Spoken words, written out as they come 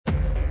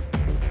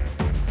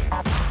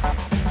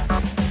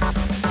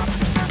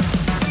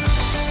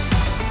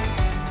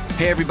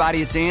Hey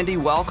everybody, it's Andy.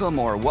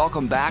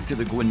 Welcome back to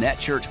the Gwinnett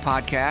Church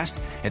Podcast.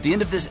 At the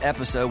end of this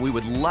episode, we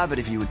would love it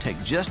if you would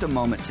take just a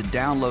moment to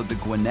download the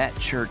Gwinnett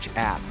Church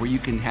app, where you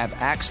can have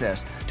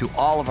access to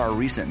all of our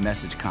recent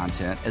message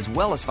content, as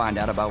well as find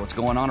out about what's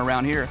going on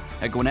around here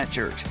at Gwinnett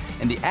Church.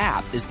 And the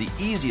app is the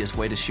easiest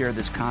way to share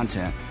this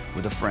content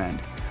with a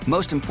friend.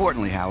 Most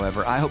importantly,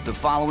 however, I hope the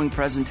following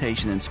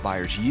presentation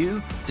inspires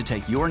you to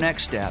take your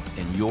next step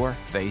in your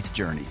faith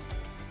journey.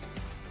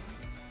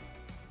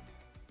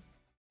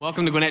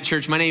 Welcome to Gwinnett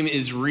Church. My name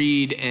is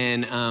Reed,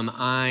 and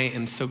I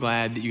am so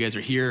glad that you guys are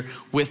here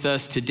with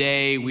us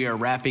today. We are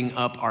wrapping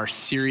up our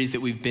series that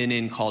we've been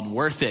in called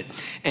Worth It.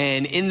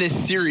 And in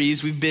this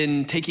series, we've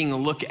been taking a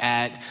look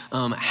at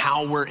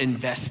how we're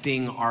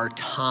investing our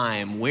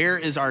time. Where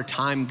is our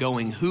time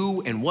going?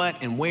 Who and what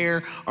and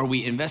where are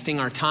we investing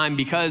our time?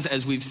 Because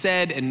as we've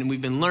said and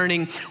we've been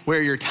learning,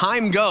 where your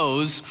time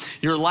goes,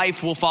 your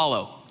life will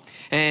follow.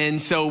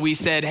 And so we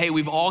said, hey,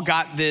 we've all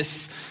got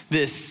this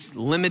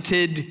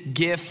limited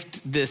gift,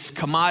 this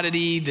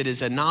commodity that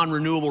is a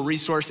non-renewable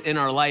resource in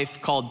our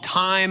life called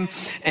time,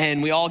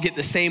 and we all get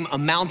the same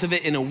amount of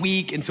it in a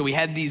week. And so we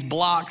had these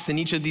blocks, and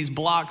each of these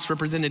blocks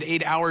represented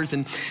 8 hours,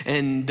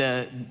 and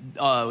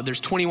there's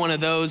 21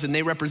 of those, and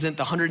they represent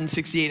the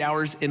 168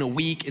 hours in a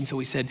week. And so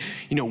we said,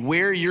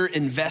 where you're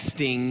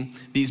investing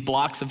these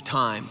blocks of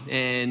time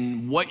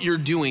and what you're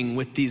doing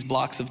with these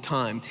blocks of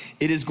time,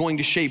 it is going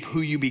to shape who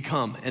you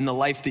become and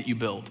the life that you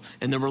build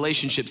and the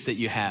relationships that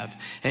you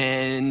have.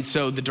 And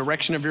so the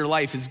direction of your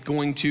life is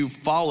going to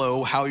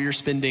follow how you're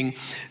spending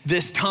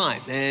this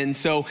time. And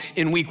so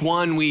in week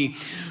one, we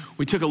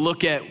took a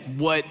look at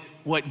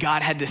what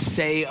God had to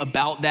say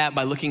about that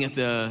by looking at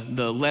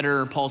the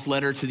letter, Paul's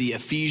letter to the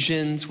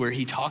Ephesians, where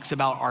he talks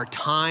about our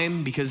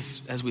time,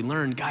 because as we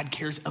learned, God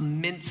cares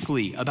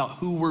immensely about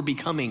who we're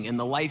becoming and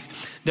the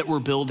life that we're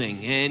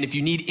building. And if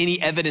you need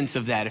any evidence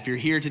of that, if you're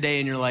here today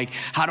and you're like,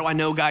 how do I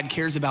know God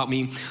cares about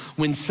me?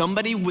 When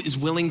somebody is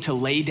willing to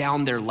lay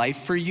down their life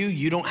for you,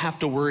 you don't have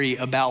to worry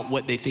about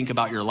what they think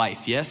about your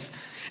life, yes?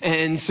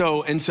 And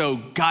so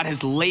God has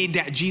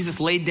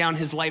Jesus laid down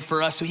his life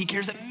for us, so he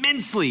cares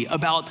immensely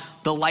about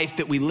the life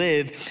that we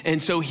live.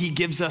 And so he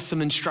gives us some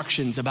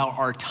instructions about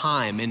our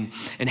time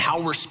and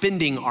how we're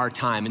spending our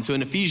time. And so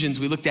in Ephesians,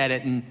 we looked at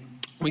it and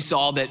we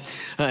saw that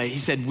he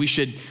said we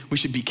should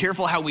be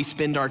careful how we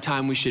spend our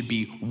time. We should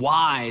be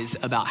wise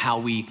about how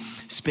we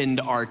spend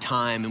our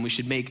time, and we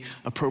should make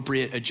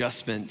appropriate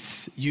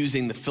adjustments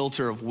using the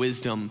filter of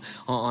wisdom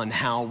on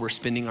how we're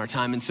spending our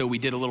time. And so we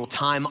did a little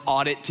time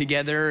audit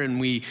together, and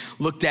we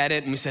looked at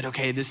it and we said,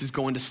 okay, this is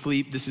going to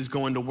sleep, this is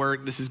going to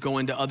work, this is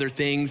going to other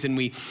things. And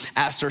we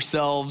asked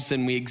ourselves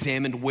and we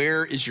examined,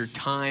 where is your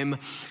time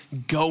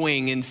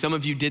going? And some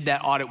of you did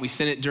that audit. We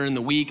sent it during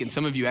the week, and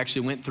some of you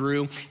actually went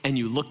through and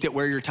you looked at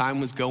where your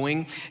time was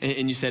going,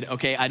 and you said,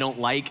 okay, I don't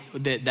like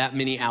that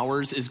many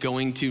hours is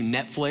going to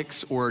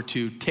Netflix or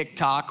to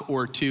TikTok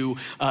or to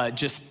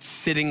just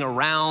sitting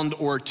around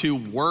or to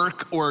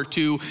work or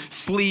to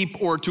sleep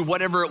or to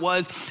whatever it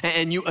was,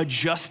 and you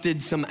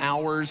adjusted some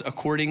hours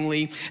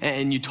accordingly,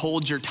 and you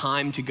told your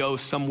time to go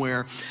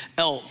somewhere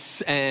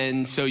else.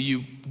 And so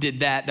you did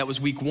that. That was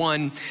week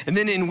one. And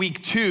then in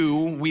week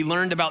two, we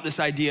learned about this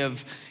idea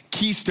of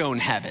keystone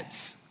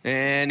habits.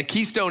 And a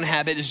keystone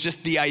habit is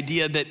just the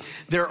idea that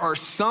there are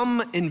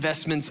some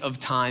investments of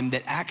time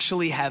that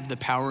actually have the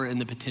power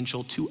and the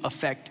potential to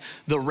affect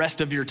the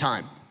rest of your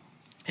time.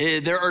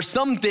 There are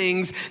some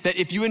things that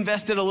if you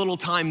invested a little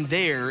time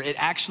there, it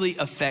actually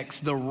affects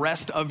the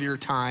rest of your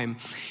time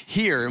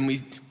here. And we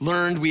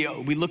learned, we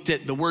looked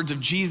at the words of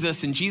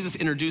Jesus, and Jesus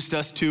introduced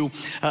us to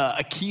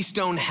a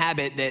keystone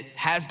habit that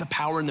has the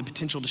power and the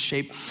potential to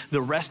shape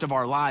the rest of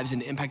our lives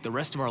and to impact the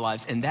rest of our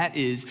lives. And that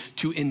is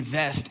to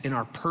invest in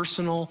our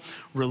personal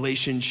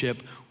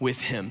relationship with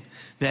him.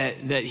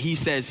 That he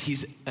says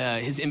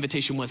his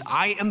invitation was,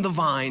 I am the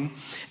vine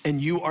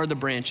and you are the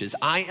branches.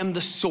 I am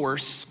the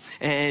source,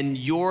 and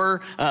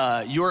your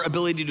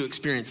ability to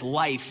experience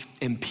life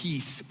and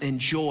peace and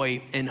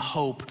joy and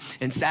hope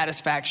and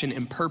satisfaction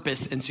and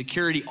purpose and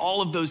security,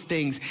 all of those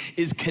things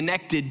is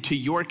connected to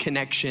your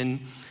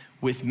connection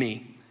with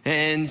me.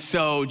 And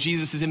so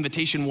Jesus'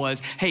 invitation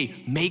was, hey,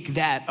 make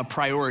that a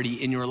priority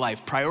in your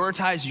life.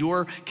 Prioritize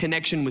your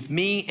connection with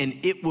me, and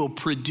it will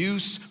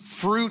produce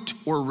fruit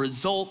or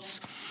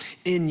results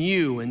in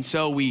you. And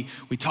so we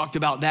talked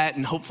about that,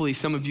 and hopefully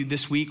some of you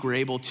this week were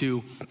able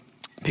to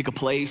pick a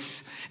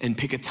place and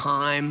pick a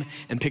time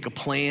and pick a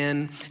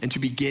plan and to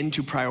begin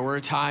to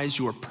prioritize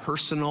your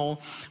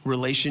personal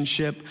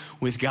relationship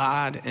with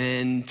God.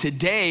 And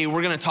today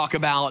we're gonna talk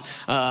about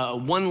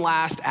one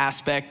last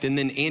aspect, and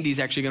then Andy's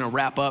actually gonna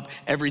wrap up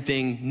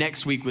everything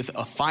next week with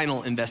a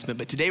final investment.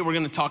 But today we're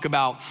gonna talk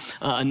about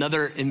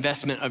another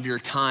investment of your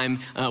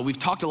time. We've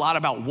talked a lot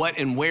about what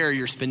and where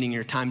you're spending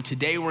your time.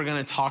 Today we're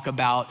gonna talk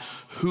about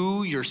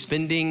who you're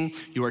spending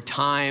your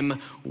time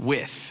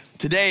with.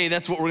 Today,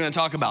 that's what we're gonna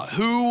talk about.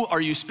 Who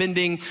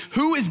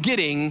is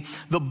getting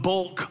the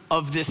bulk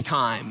of this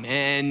time?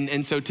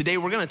 And so today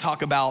we're gonna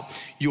talk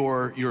about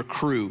your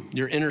crew,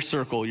 your inner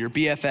circle, your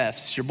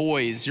BFFs, your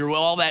boys,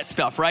 all that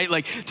stuff, right?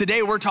 Like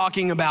today we're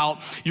talking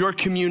about your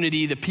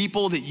community, the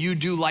people that you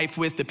do life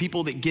with, the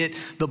people that get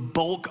the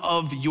bulk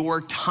of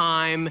your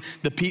time,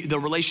 the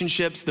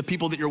relationships, the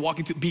people that you're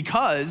walking through,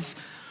 because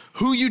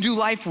who you do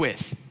life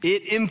with,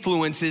 it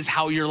influences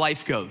how your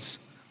life goes.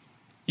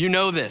 You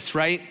know this,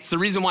 right? It's the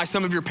reason why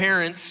some of your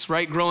parents,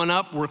 right, growing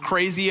up were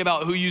crazy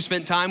about who you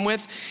spent time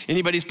with.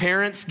 Anybody's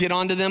parents get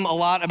onto them a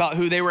lot about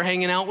who they were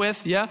hanging out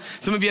with, yeah?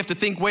 Some of you have to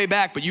think way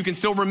back, but you can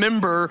still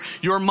remember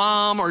your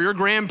mom or your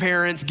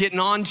grandparents getting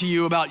on to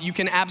you about you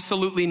can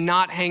absolutely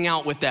not hang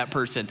out with that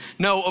person.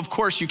 No, of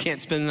course you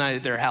can't spend the night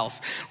at their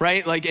house,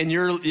 right? Like in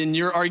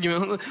your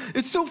argument,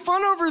 it's so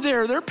fun over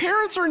there. Their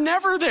parents are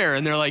never there.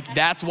 And they're like,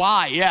 that's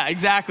why. Yeah,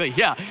 exactly.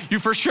 Yeah, you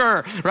for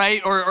sure,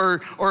 right?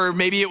 Or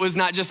maybe it was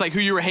not just like who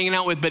you were hanging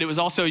out with, but it was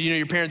also,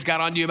 your parents got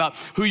on to you about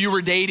who you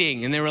were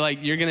dating, and they were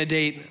like, you're gonna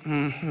date?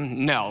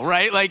 No,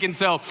 right? Like, and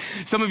so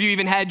some of you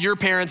even had your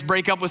parents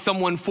break up with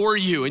someone for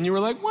you, and you were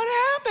like, what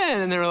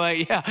happened? And they were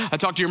like, yeah, I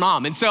talked to your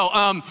mom. And so,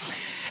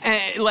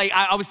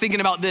 I was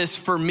thinking about this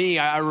for me.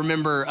 I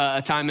remember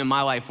a time in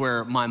my life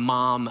where my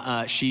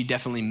mom, she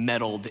definitely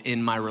meddled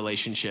in my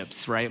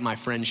relationships, right? My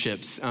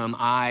friendships. In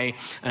high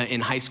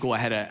school, I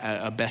had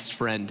a best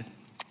friend,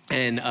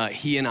 and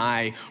he and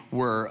I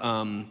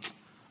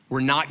were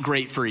not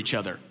great for each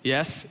other.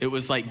 Yes, it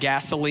was like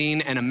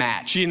gasoline and a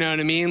match. You know what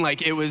I mean?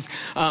 Like it was,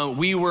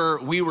 we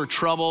were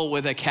trouble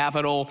with a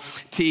capital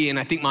T. And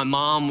I think my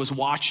mom was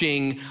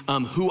watching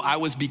who I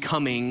was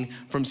becoming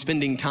from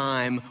spending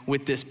time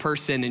with this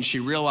person. And she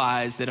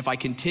realized that if I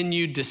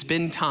continued to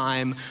spend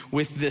time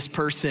with this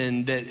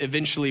person, that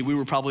eventually we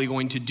were probably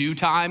going to do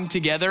time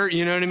together.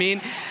 You know what I mean?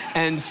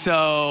 And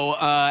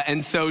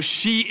so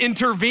she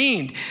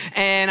intervened.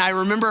 And I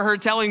remember her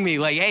telling me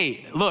like,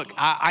 hey, look,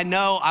 I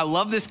know I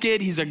love this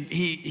kid.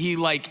 He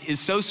like is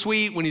so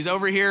sweet when he's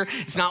over here.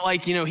 It's not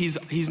like,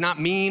 he's not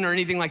mean or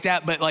anything like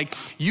that, but like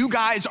you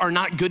guys are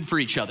not good for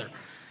each other.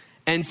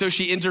 And so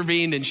she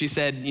intervened and she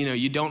said,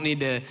 you don't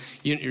need to,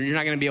 you're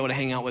not gonna be able to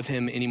hang out with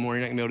him anymore.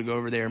 You're not gonna be able to go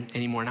over there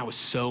anymore. And I was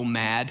so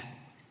mad.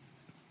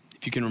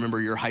 If you can remember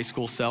your high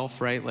school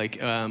self, right? Like,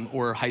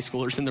 or high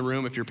schoolers in the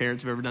room, if your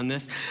parents have ever done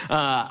this.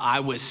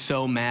 I was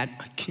so mad.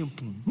 I can't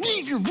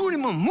believe you're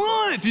ruining my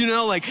life,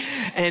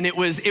 and it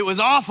was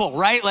awful,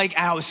 right? Like,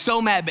 I was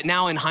so mad, but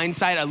now in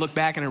hindsight, I look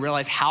back and I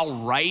realize how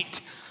right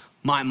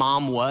my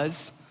mom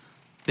was,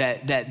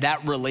 that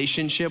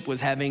relationship was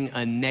having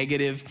a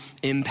negative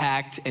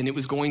impact, and it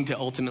was going to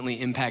ultimately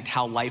impact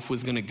how life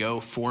was gonna go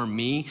for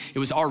me. It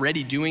was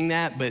already doing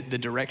that, but the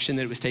direction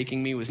that it was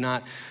taking me was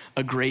not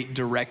a great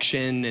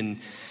direction.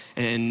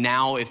 And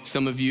now if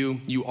some of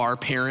you are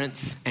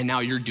parents and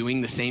now you're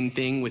doing the same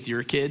thing with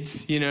your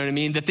kids, you know what I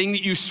mean? The thing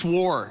that you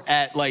swore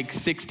at like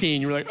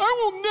 16, you're like, I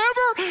will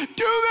never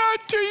do that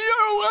to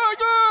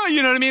you.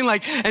 You know what I mean?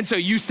 Like, and so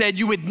you said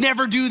you would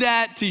never do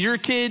that to your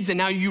kids, and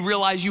now you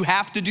realize you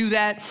have to do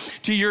that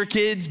to your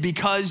kids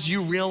because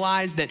you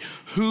realize that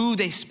who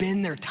they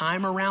spend their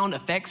time around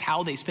affects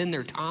how they spend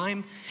their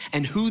time,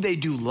 and who they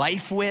do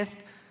life with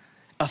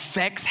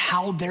affects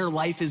how their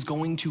life is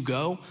going to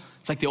go.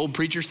 It's like the old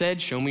preacher said,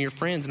 show me your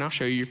friends and I'll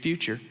show you your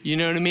future. You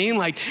know what I mean?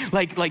 Like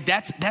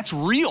that's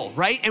real,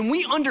 right? And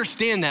we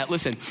understand that.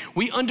 Listen,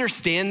 we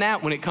understand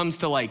that when it comes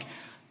to like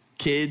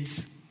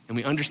kids, and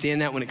we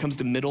understand that when it comes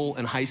to middle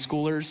and high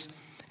schoolers.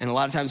 And a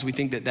lot of times we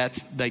think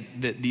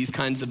that these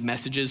kinds of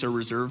messages are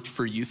reserved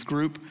for youth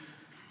group,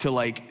 to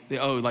like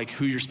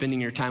who you're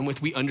spending your time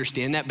with. We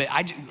understand that, but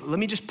let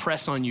me just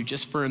press on you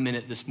just for a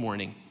minute this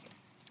morning.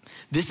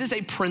 This is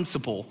a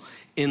principle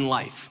in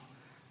life,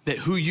 that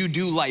who you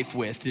do life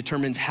with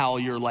determines how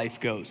your life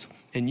goes.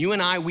 And you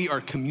and I, we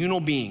are communal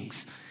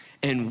beings.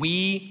 And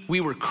we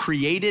were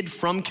created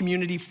from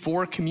community,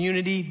 for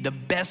community. The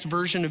best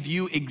version of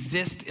you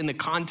exists in the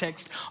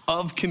context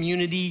of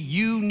community.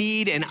 You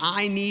need and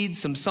I need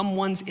some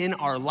someones in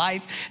our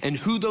life. And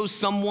who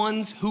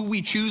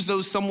we choose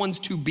those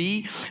someones to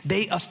be,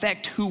 they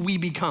affect who we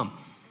become.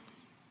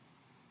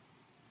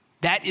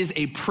 That is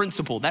a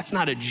principle. That's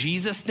not a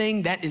Jesus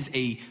thing. That is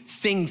a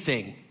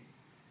thing.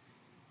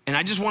 And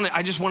I just want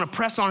to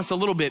press on us a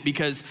little bit,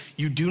 because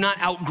you do not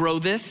outgrow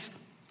this.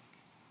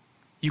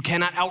 You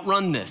cannot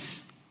outrun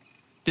this.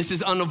 This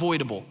is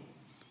unavoidable.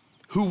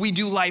 Who we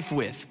do life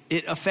with,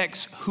 it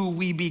affects who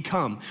we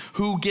become.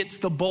 Who gets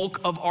the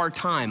bulk of our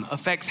time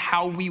affects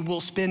how we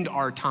will spend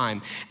our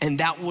time. And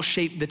that will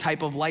shape the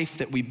type of life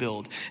that we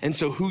build. And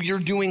so who you're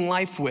doing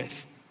life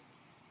with,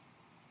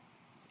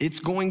 it's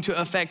going to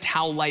affect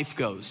how life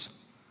goes.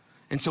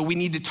 And so we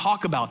need to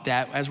talk about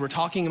that. As we're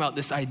talking about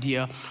this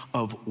idea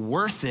of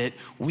worth it,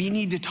 we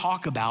need to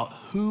talk about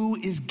who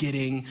is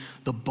getting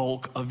the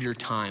bulk of your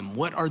time.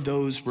 What are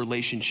those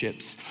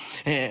relationships?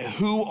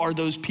 Who are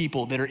those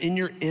people that are in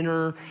your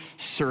inner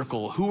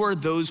circle? Who are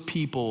those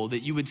people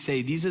that you would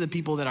say, these are the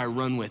people that I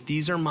run with.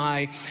 These are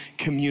my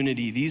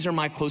community. These are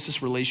my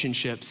closest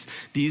relationships.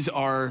 These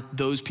are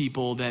those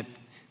people that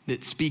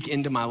speak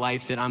into my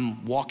life that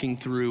I'm walking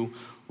through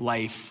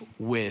life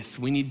with.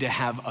 We need to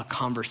have a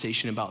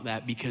conversation about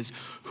that, because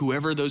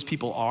whoever those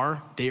people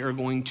are, they are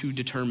going to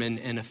determine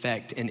and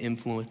affect and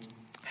influence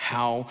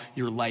how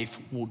your life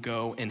will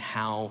go and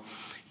how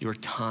your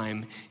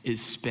time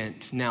is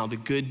spent. Now, the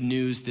good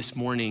news this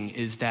morning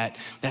is that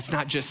that's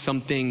not just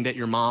something that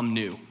your mom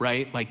knew,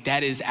 right? Like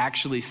that is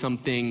actually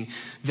something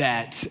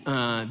that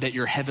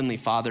your Heavenly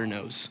Father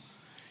knows.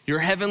 Your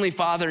Heavenly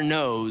Father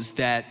knows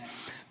that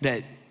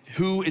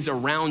who is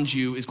around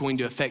you is going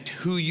to affect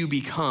who you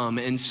become.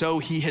 And so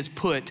he has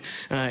put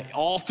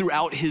all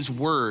throughout his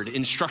word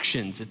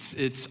instructions.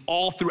 It's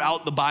all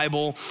throughout the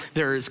Bible.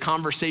 There is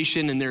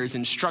conversation and there is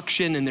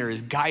instruction and there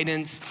is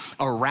guidance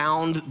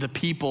around the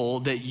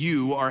people that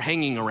you are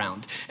hanging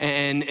around.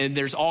 And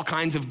there's all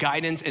kinds of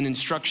guidance and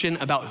instruction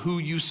about who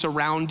you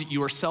surround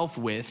yourself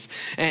with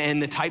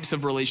and the types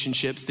of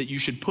relationships that you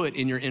should put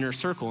in your inner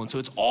circle. And so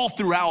it's all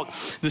throughout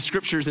the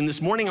scriptures. And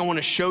this morning I want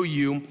to show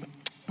you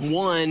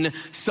one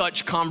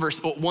such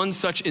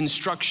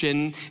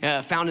instruction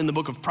found in the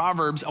book of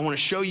Proverbs. I want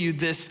to show you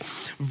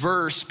this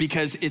verse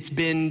because it's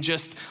been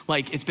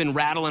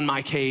rattling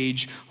my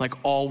cage like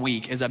all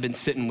week as I've been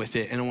sitting with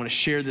it. And I want to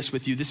share this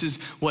with you. This is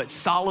what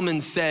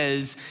Solomon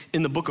says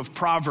in the book of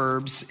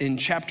Proverbs in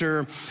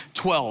chapter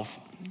 12,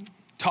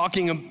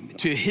 talking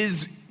to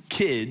his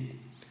kid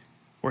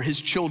or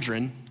his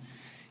children.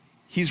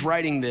 He's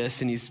writing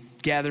this and he's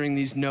gathering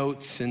these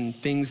notes and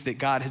things that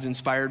God has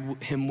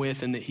inspired him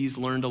with and that he's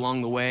learned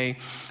along the way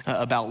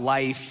about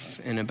life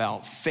and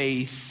about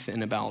faith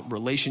and about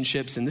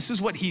relationships. And this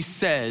is what he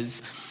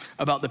says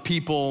about the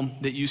people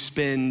that you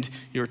spend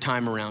your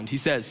time around. He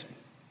says,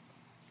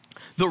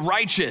 "The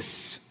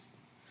righteous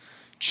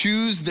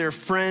choose their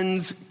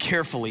friends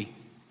carefully,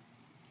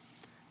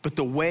 but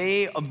the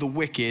way of the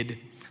wicked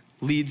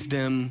leads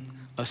them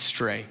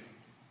astray."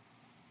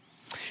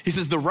 He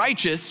says the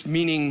righteous,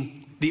 meaning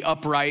the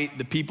upright,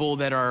 the people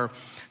that are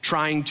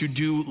trying to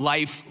do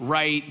life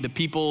right, the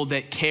people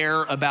that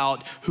care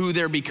about who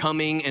they're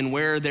becoming and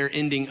where they're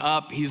ending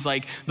up. He's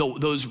like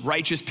those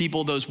righteous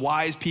people, those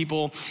wise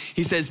people.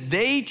 He says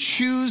they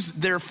choose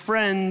their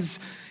friends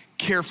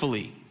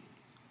carefully.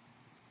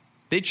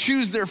 They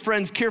choose their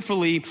friends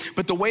carefully,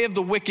 but the way of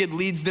the wicked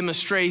leads them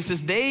astray. He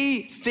says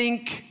they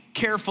think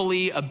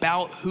carefully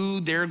about who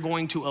they're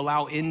going to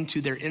allow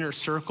into their inner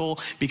circle,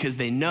 because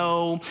they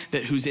know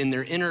that who's in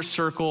their inner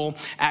circle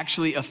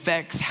actually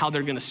affects how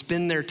they're going to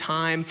spend their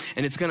time,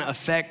 and it's going to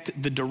affect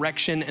the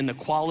direction and the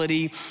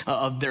quality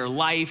of their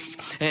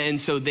life. And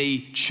so they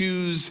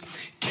choose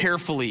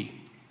carefully.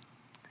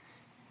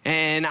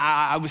 And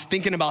I was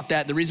thinking about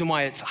that. The reason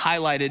why it's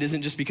highlighted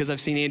isn't just because I've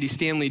seen Andy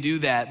Stanley do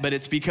that, but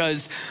it's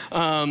because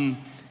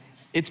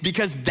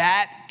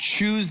that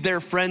choose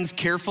their friends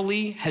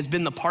carefully has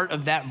been the part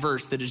of that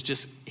verse that has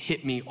just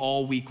hit me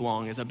all week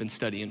long as I've been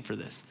studying for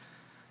this.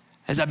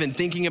 As I've been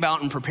thinking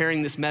about and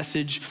preparing this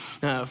message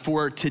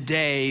for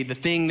today, the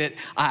thing that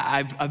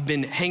I've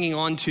been hanging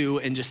on to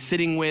and just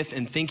sitting with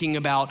and thinking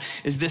about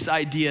is this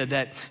idea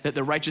that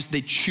the righteous,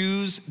 they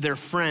choose their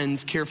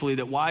friends carefully,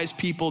 that wise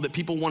people, that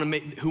people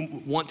who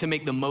want to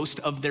make the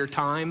most of their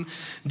time,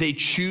 they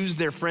choose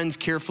their friends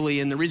carefully.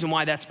 And the reason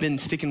why that's been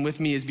sticking with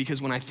me is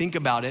because when I think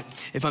about it,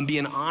 if I'm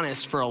being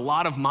honest, for a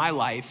lot of my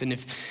life, and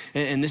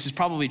this is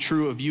probably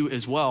true of you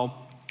as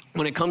well,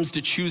 when it comes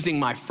to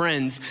choosing my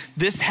friends,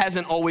 this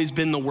hasn't always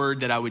been the word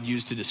that I would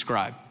use to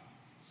describe.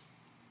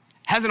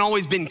 Hasn't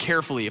always been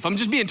carefully. If I'm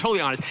just being totally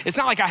honest, it's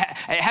not like it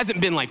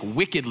hasn't been like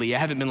wickedly. I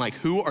haven't been like,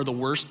 who are the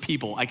worst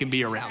people I can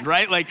be around,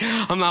 right? Like,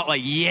 I'm not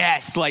like,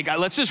 yes, like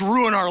let's just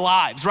ruin our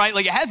lives, right?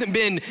 Like it hasn't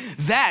been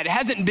that. It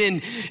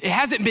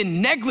hasn't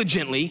been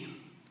negligently,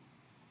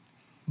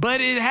 but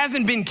it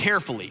hasn't been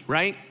carefully,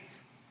 right?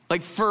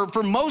 Like for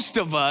most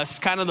of us,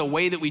 kind of the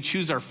way that we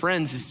choose our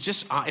friends is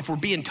just, if we're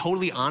being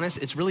totally honest,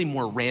 it's really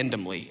more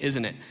randomly,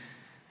 isn't it?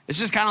 It's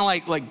just kind of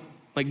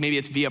like maybe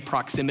it's via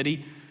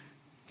proximity.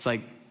 It's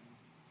like,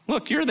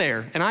 look, you're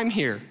there and I'm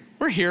here.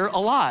 We're here a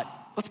lot.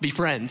 Let's be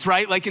friends,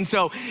 right? And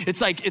so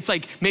it's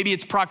like maybe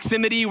it's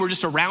proximity. We're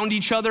just around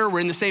each other. We're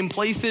in the same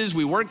places.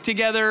 We work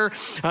together.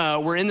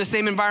 We're in the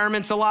same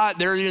environments a lot.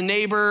 They're your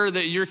neighbor.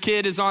 Your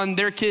kid is on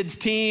their kid's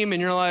team,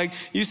 and you're like,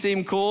 you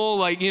seem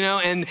cool,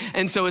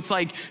 And so it's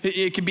like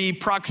it could be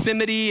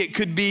proximity. It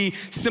could be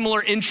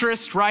similar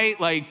interest, right?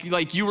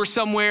 Like you were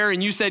somewhere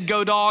and you said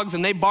go dogs,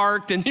 and they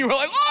barked, and you were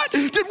like, what?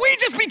 Did we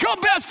just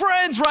become best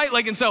friends, right?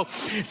 And so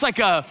it's like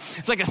a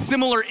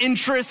similar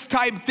interest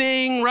type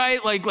thing,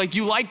 right? Like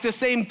you like the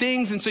same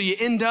things. And so you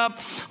end up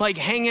like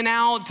hanging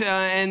out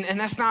and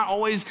that's not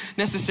always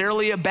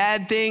necessarily a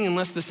bad thing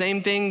unless the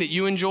same thing that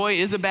you enjoy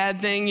is a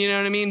bad thing, you know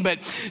what I mean?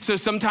 But so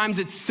sometimes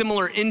it's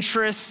similar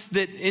interests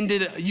that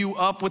ended you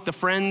up with the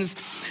friends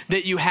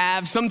that you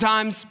have.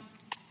 Sometimes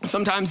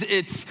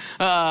it's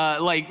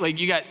like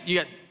you got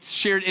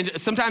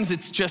shared. Sometimes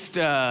it's just,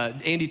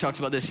 Andy talks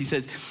about this. He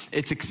says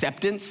it's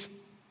acceptance.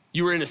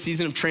 You were in a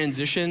season of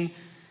transition.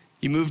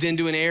 You moved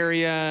into an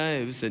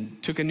area,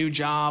 took a new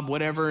job,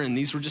 whatever, and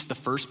these were just the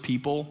first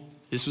people.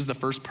 This was the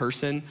first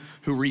person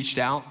who reached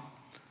out,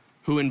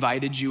 who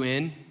invited you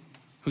in,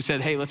 who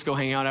said, hey, let's go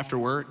hang out after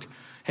work.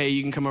 Hey,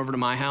 you can come over to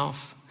my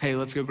house. Hey,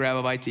 let's go grab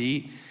a bite to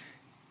eat.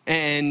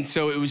 And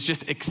so it was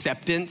just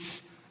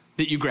acceptance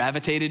that you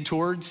gravitated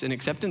towards, and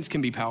acceptance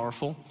can be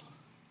powerful.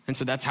 And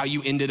so that's how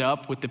you ended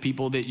up with the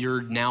people that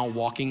you're now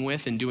walking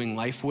with and doing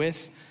life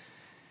with.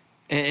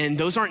 And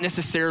those aren't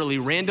necessarily,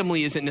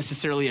 randomly isn't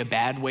necessarily a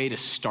bad way to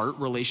start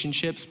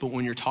relationships, but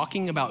when you're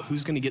talking about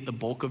who's gonna get the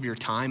bulk of your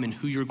time and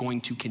who you're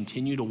going to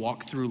continue to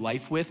walk through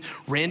life with,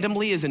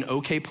 randomly is an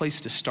okay place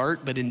to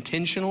start, but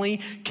intentionally,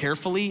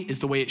 carefully is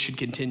the way it should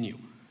continue.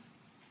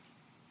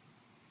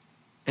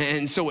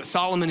 And so what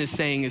Solomon is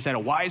saying is that a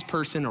wise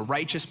person, a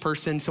righteous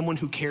person, someone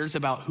who cares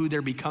about who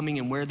they're becoming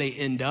and where they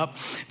end up,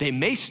 they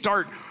may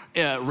start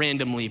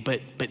randomly,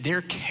 but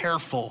they're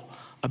careful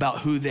about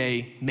who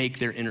they make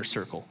their inner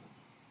circle.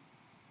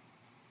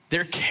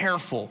 They're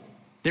careful,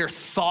 they're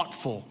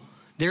thoughtful,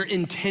 they're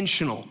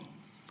intentional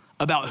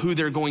about who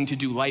they're going to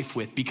do life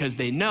with because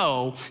they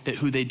know that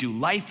who they do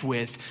life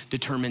with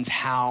determines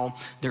how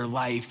their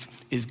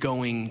life is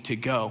going to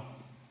go.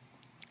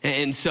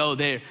 And so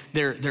they're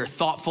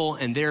thoughtful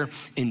and they're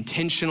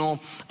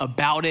intentional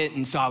about it.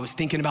 And so I was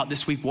thinking about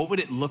this week, what would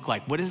it look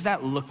like? What does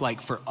that look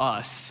like for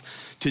us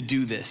to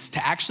do this?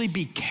 To actually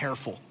be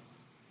careful,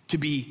 to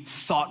be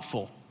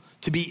thoughtful,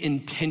 to be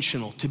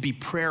intentional, to be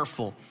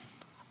prayerful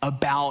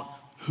about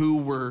who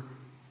we're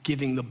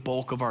giving the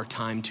bulk of our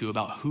time to,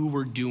 about who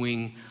we're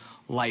doing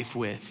life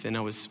with. And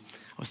I was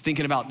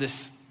thinking about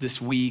this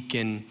week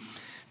and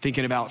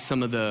thinking about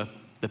some of the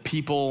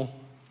people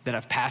that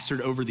I've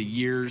pastored over the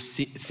years,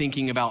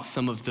 thinking about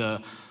some of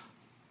the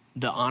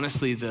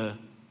honestly, the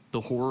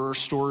horror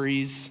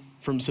stories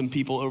from some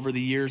people over the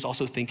years,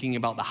 also thinking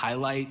about the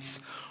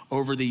highlights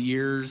over the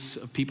years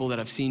of people that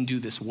I've seen do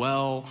this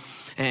well.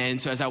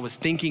 And so as I was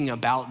thinking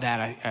about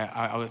that,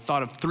 I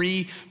thought of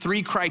three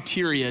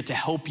criteria to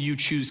help you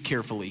choose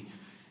carefully.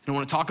 And I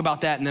want to talk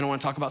about that, and then I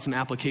want to talk about some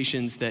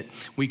applications that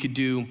we could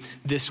do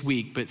this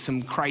week, but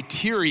some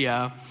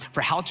criteria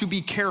for how to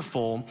be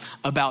careful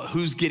about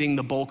who's getting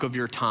the bulk of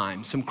your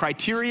time. Some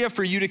criteria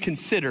for you to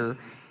consider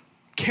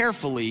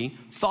carefully,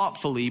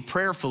 thoughtfully,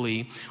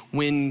 prayerfully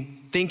when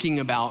thinking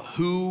about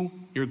who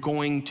you're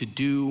going to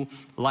do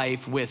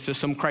life with. So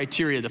some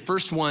criteria. The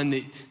first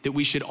one that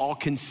we should all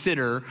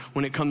consider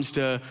when it comes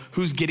to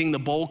who's getting the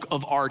bulk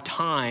of our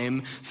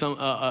time,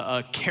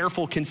 a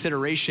careful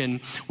consideration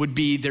would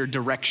be their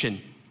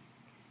direction.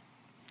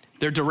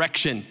 Their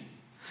direction.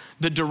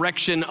 The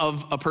direction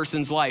of a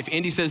person's life.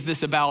 Andy says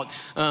this about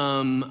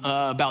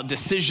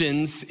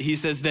decisions. He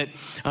says that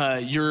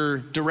your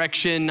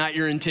direction, not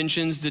your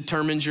intentions,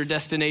 determines your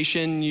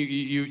destination.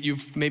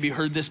 You've maybe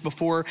heard this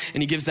before,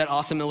 and he gives that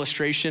awesome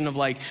illustration of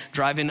like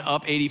driving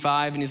up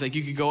 85, and he's like,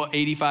 you could go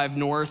 85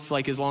 north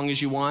like as long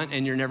as you want,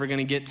 and you're never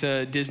gonna get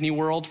to Disney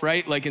World,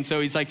 right? Like, and so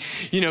he's like,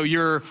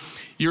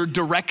 your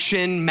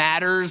direction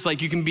matters. Like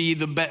you can be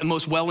the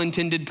most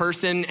well-intended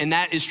person, and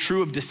that is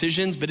true of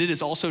decisions, but it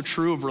is also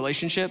true of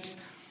relationships.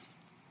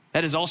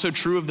 That is also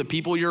true of the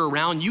people you're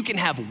around. You can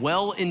have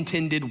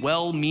well-intended,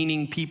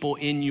 well-meaning people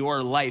in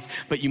your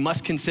life, but you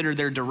must consider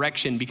their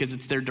direction because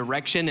it's their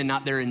direction and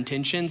not their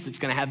intentions that's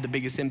gonna have the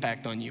biggest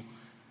impact on you.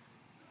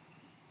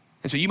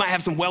 And so you might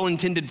have some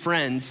well-intended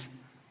friends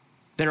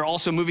that are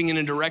also moving in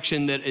a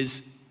direction that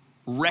is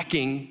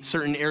wrecking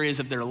certain areas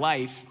of their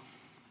life,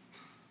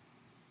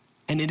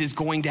 and it is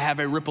going to have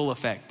a ripple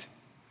effect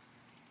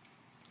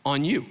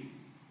on you.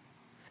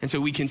 And so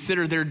we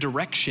consider their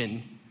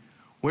direction.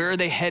 Where are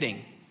they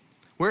heading?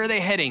 Where are they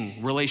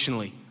heading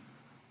relationally?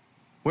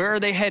 Where are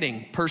they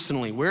heading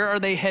personally? Where are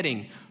they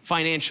heading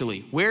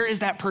financially? Where is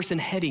that person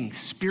heading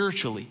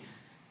spiritually?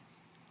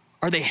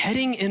 Are they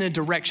heading in a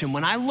direction?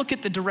 When I look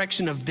at the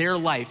direction of their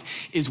life,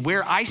 is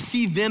where I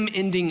see them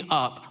ending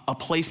up a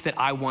place that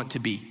I want to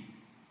be.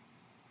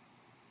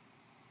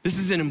 This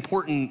is an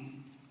important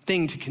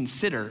thing to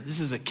consider. This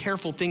is a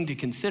careful thing to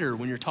consider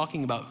when you're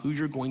talking about who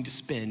you're going to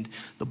spend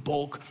the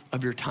bulk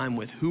of your time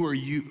with, who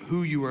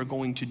you are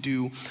going to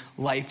do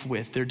life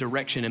with, their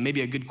direction. And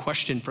maybe a good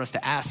question for us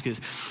to ask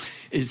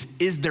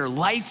is their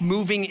life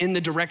moving in the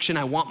direction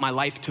I want my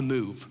life to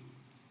move?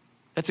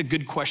 That's a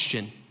good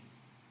question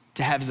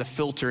to have as a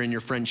filter in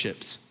your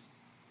friendships.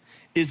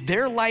 Is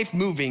their life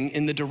moving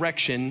in the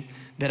direction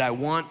that I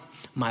want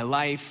my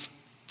life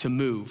to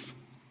move?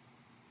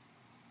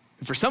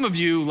 For some of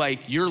you, like,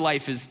 your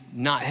life is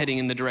not heading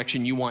in the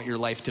direction you want your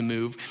life to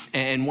move.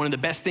 And one of the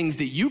best things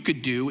that you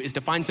could do is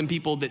to find some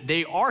people that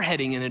they are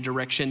heading in a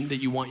direction that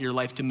you want your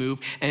life to move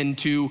and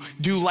to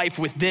do life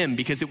with them,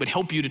 because it would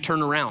help you to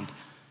turn around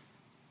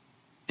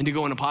and to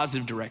go in a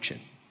positive direction.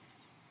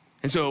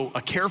 And so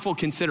a careful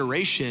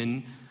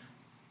consideration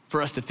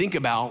for us to think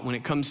about when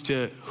it comes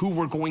to who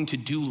we're going to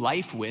do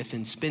life with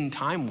and spend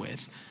time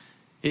with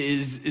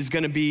is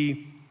gonna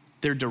be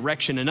their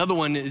direction. Another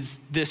one is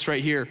this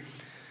right here.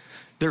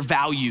 Their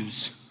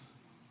values.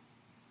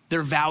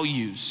 Their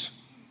values.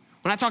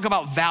 When I talk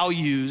about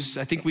values,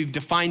 I think we've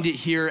defined it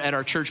here at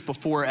our church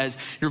before as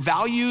your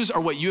values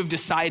are what you have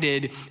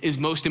decided is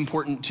most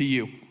important to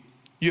you.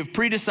 You have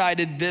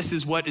pre-decided this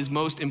is what is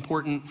most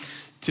important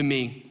to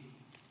me.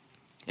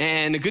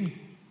 And a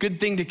good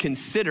thing to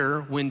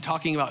consider when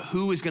talking about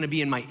who is gonna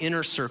be in my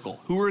inner circle,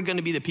 who are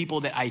gonna be the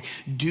people that I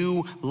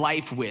do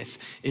life with,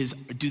 is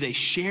do they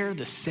share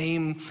the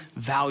same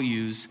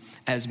values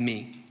as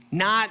me?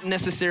 Not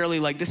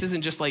necessarily like, this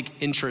isn't just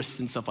like interests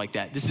and stuff like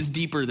that. This is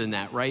deeper than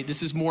that, right?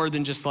 This is more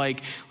than just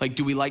like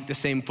do we like the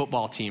same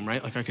football team,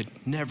 right? Like I could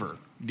never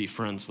be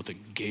friends with a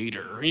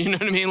Gator, you know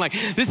what I mean? Like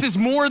this is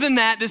more than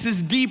that. This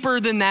is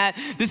deeper than that.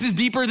 This is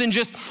deeper than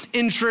just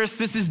interests.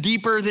 This is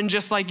deeper than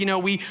just like,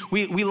 we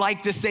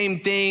like the same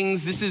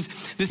things. This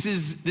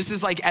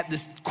is like at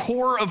the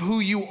core of who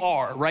you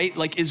are, right?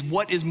 Like is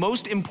what is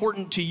most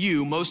important to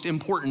you, most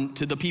important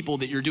to the people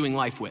that you're doing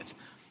life with.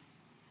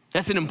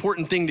 That's an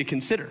important thing to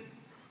consider,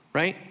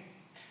 right?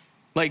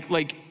 Like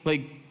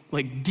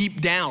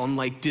deep down,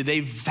 like, do they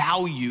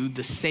value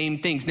the same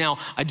things? Now,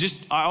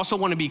 I also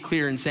want to be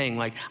clear in saying,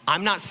 like,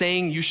 I'm not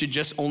saying you should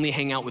just only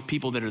hang out with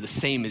people that are the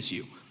same as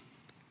you.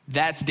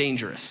 That's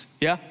dangerous,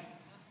 yeah?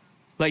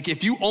 Like,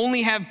 if you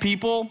only have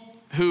people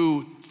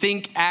who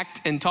think, act,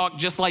 and talk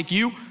just like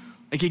you,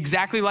 like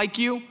exactly like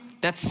you,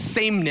 that's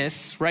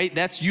sameness, right?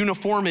 That's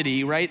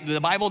uniformity, right? The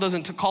Bible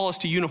doesn't call us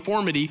to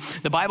uniformity.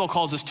 The Bible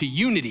calls us to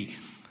unity,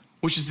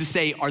 which is to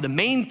say, are the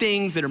main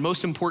things that are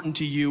most important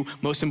to you,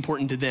 most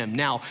important to them.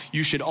 Now,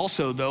 you should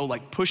also, though,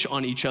 like push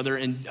on each other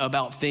and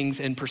about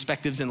things and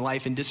perspectives in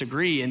life and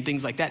disagree and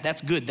things like that.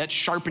 That's good, that's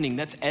sharpening,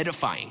 that's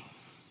edifying.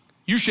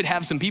 You should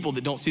have some people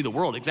that don't see the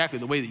world exactly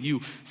the way that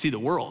you see the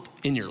world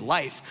in your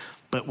life.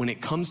 But when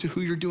it comes to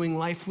who you're doing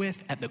life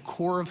with, at the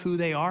core of who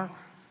they are,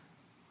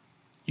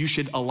 you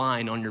should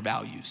align on your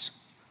values.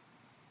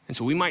 And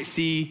so we might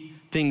see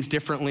things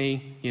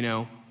differently,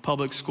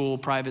 public school,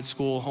 private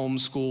school, home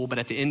school, but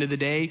at the end of the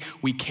day,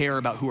 we care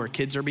about who our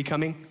kids are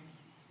becoming.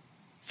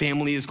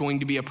 Family is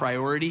going to be a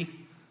priority.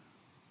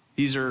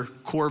 These are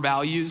core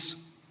values.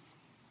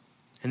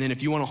 And then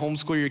if you want to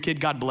homeschool your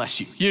kid, God bless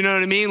you. You know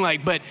what I mean?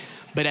 But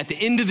at the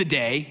end of the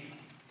day,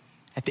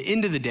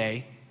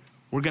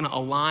 we're gonna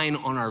align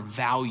on our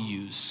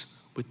values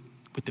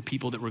with the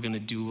people that we're gonna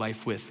do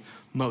life with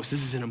most.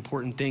 This is an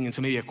important thing. And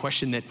so maybe a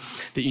question that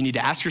you need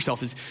to ask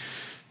yourself is,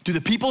 do the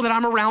people that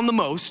I'm around the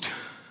most,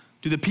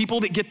 do the people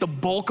that get the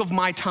bulk of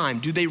my time,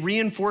 do they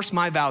reinforce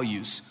my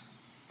values,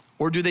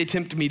 or do they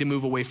tempt me to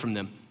move away from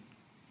them?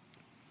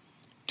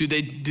 Do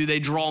they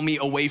draw me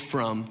away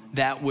from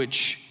that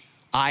which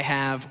I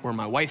have, or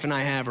my wife and I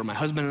have, or my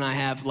husband and I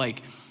have,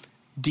 like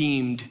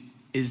deemed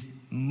is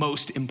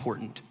most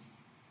important?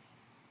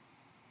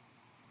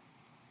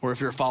 Or if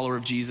you're a follower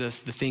of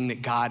Jesus, the thing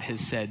that God has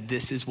said,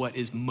 this is what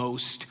is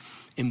most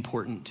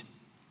important.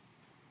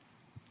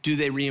 Do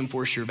they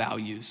reinforce your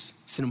values?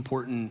 It's an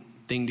important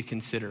thing to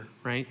consider,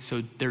 right?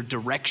 So their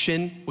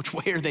direction, which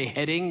way are they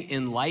heading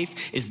in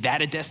life? Is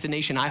that a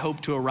destination I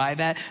hope to arrive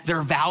at?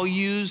 Their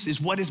values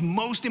is what is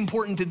most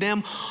important to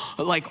them,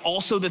 like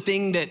also the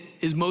thing that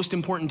is most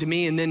important to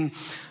me. And then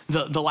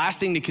the last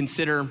thing to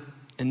consider,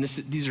 and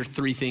these are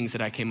three things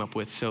that I came up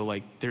with. So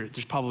like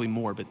there's probably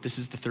more, but this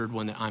is the third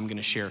one that I'm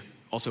gonna share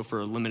also for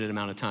a limited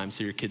amount of time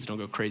so your kids don't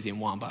go crazy in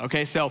Wamba,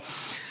 okay? So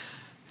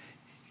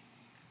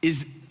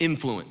is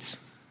influence.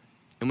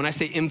 And when I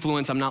say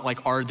influence, I'm not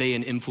like, are they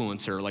an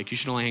influencer? Like you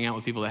should only hang out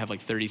with people that have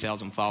like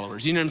 30,000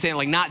 followers. You know what I'm saying?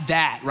 Like not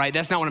that, right?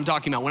 That's not what I'm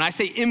talking about. When I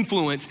say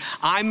influence,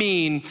 I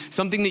mean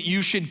something that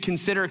you should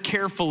consider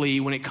carefully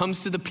when it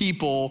comes to the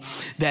people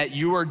that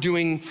you are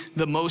doing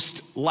the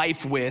most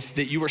life with,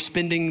 that you are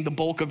spending the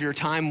bulk of your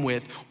time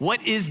with.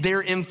 What is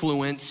their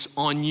influence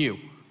on you?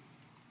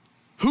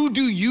 Who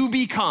do you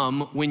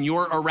become when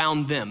you're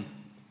around them?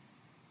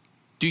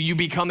 Do you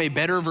become a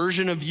better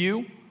version of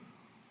you?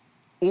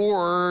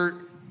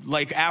 Or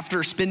like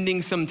after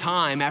spending some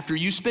time, after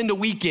you spend a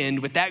weekend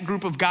with that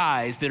group of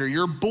guys that are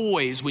your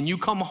boys, when you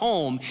come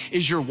home,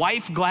 is your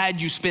wife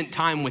glad you spent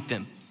time with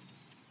them?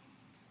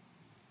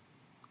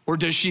 Or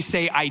does she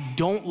say, I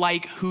don't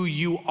like who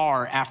you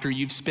are after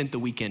you've spent the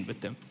weekend with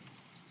them?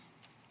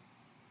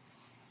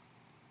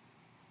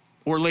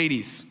 Or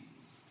ladies,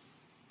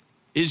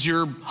 is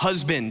your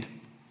husband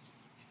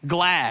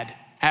glad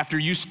after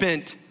you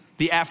spent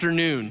the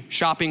afternoon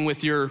shopping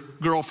with your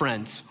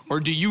girlfriends? Or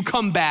do you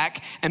come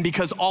back and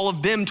because all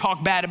of them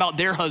talk bad about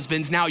their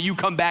husbands, now you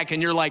come back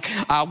and you're like,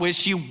 I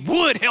wish you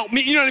would help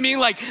me, you know what I mean?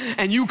 Like,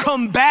 and you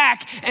come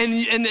back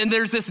and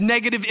there's this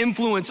negative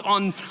influence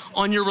on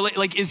your relationship.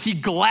 Like, is he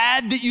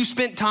glad that you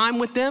spent time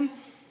with them?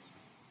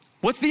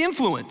 What's the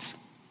influence?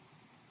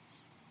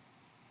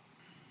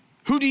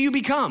 Who do you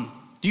become?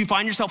 Do you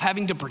find yourself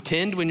having to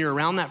pretend when you're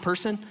around that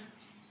person?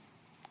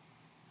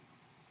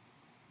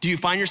 Do you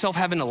find yourself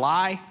having to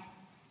lie?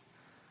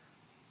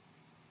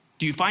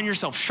 Do you find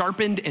yourself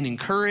sharpened and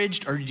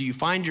encouraged, or do you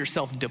find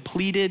yourself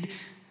depleted?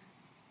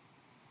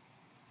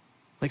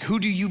 Like, who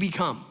do you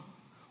become?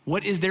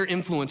 What is their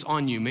influence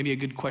on you? Maybe a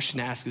good question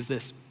to ask is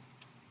this: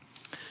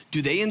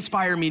 do they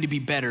inspire me to be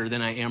better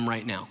than I am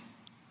right now?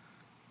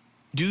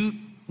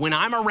 When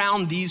I'm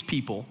around these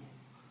people,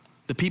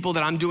 the people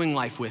that I'm doing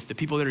life with, the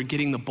people that are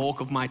getting the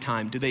bulk of my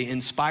time, do they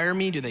inspire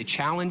me? Do they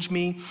challenge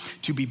me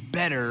to be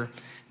better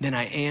than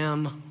I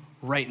am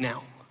right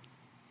now?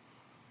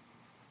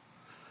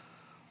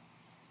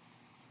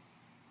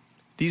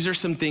 These are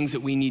some things that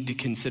we need to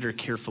consider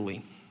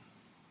carefully,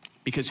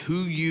 because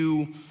who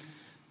you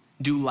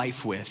do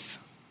life with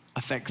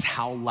affects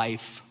how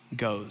life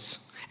goes.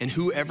 And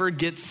whoever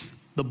gets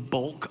the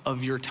bulk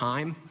of your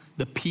time,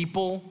 the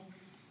person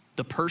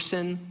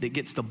that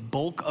gets the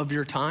bulk of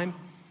your time,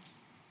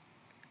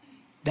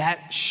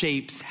 that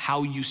shapes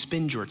how you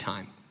spend your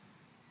time.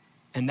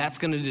 And that's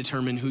gonna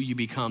determine who you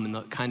become and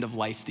the kind of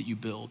life that you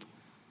build.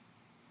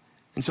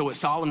 And so what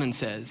Solomon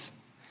says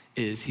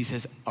is, he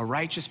says, a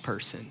righteous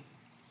person,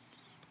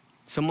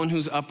 someone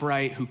who's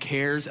upright, who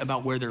cares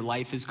about where their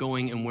life is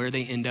going and where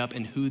they end up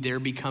and who they're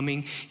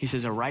becoming, he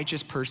says a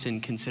righteous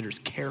person considers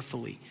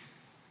carefully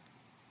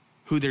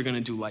who they're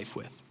gonna do life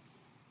with.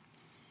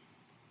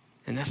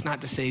 And that's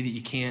not to say that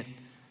you can't,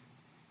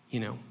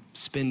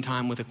 spend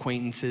time with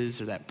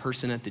acquaintances or that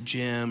person at the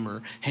gym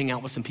or hang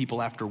out with some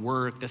people after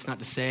work. That's not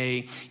to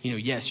say,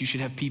 yes, you should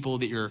have people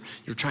that you're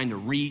trying to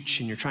reach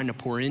and you're trying to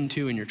pour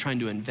into and you're trying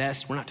to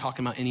invest. We're not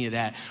talking about any of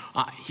that.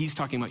 He's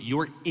talking about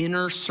your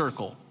inner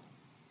circle.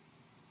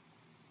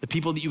 The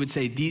people that you would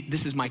say,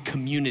 this is my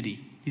community.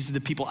 These are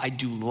the people I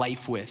do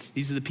life with.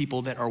 These are the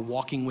people that are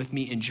walking with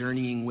me and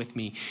journeying with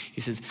me.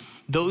 He says,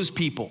 those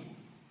people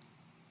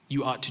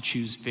you ought to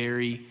choose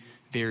very,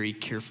 very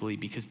carefully,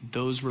 because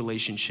those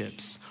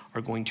relationships are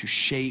going to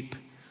shape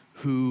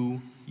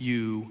who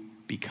you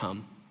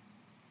become.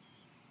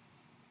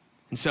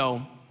 And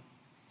so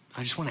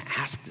I just want to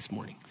ask this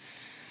morning,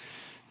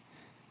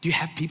 do you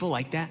have people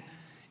like that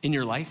in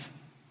your life?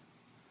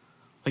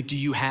 Like, do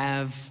you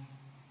have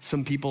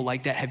some people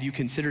like that? Have you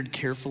considered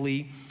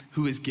carefully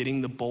who is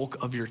getting the bulk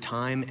of your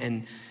time,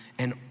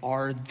 and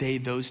are they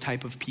those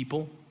type of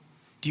people?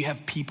 Do you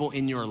have people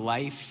in your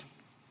life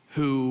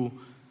who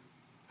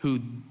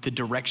the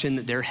direction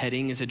that they're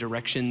heading is a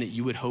direction that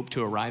you would hope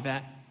to arrive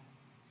at?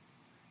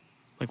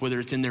 Like, whether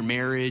it's in their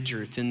marriage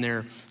or it's in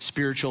their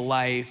spiritual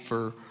life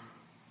or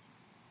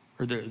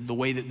the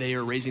way that they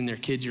are raising their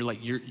kids,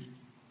 you're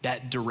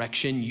that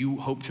direction, you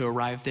hope to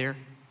arrive there?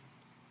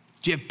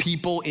 Do you have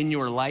people in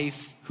your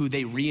life who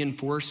they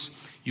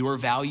reinforce your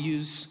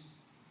values?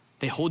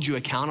 They hold you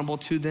accountable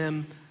to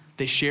them.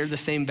 They share the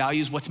same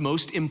values. What's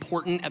most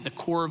important at the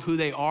core of who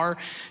they are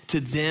to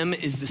them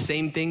is the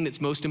same thing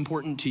that's most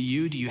important to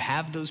you. Do you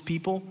have those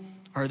people?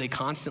 Or are they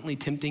constantly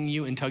tempting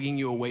you and tugging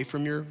you away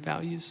from your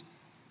values?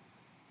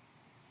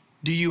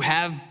 Do you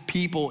have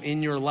people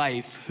in your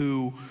life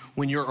who,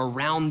 when you're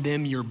around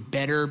them, you're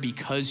better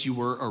because you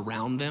were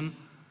around them?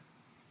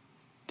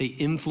 They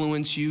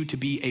influence you to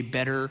be a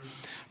better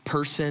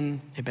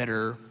person, a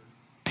better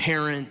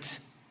parent,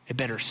 a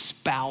better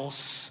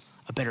spouse,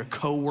 a better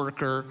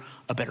coworker,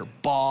 a better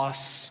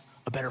boss,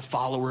 a better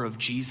follower of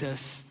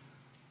Jesus.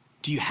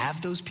 Do you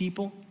have those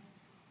people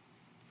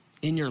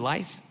in your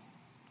life?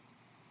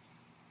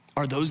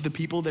 Are those the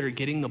people that are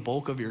getting the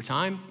bulk of your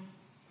time?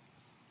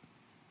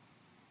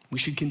 We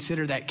should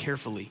consider that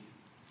carefully,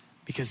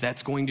 because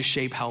that's going to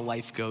shape how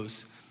life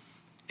goes,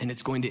 and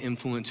it's going to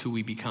influence who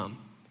we become.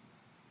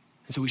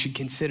 And so we should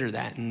consider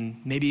that.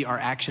 And maybe our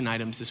action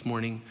items this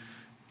morning,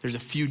 there's a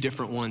few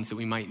different ones that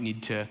we might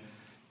need to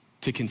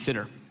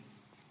consider.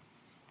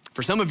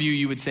 For some of you,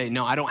 you would say,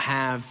 no, I don't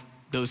have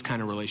those kind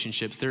of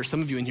relationships. There are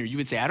some of you in here, you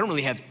would say, I don't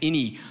really have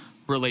any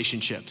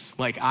relationships.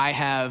 Like, I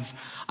have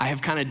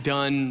kind of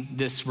done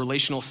this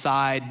relational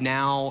side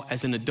now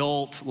as an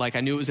adult. Like, I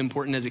knew it was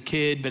important as a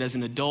kid, but as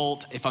an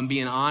adult, if I'm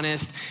being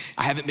honest,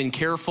 I haven't been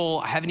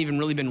careful. I haven't even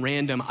really been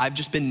random. I've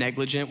just been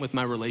negligent with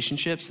my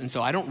relationships. And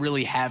so I don't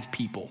really have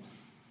people.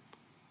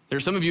 There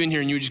are some of you in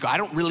here and you would just go, I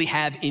don't really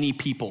have any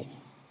people.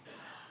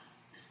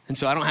 And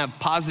so I don't have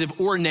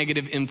positive or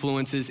negative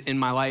influences in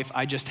my life.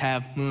 I just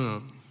have,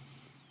 And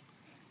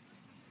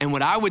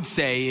what I would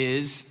say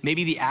is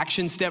maybe the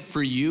action step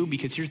for you,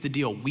 because here's the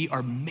deal, we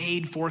are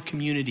made for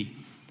community.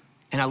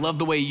 And I love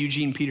the way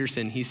Eugene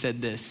Peterson, he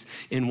said this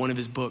in one of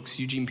his books.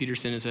 Eugene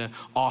Peterson is an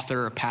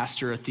author, a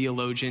pastor, a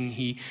theologian.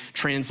 He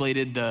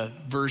translated the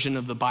version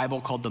of the Bible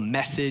called The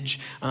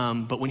Message.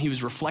 But when he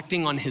was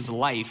reflecting on his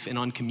life and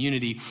on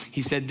community,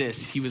 he said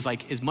this. He was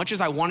like, as much as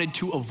I wanted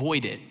to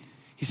avoid it,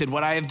 he said,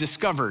 what I have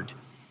discovered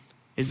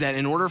is that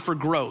in order for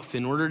growth,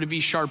 in order to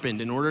be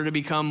sharpened, in order to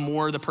become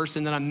more the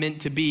person that I'm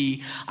meant to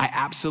be, I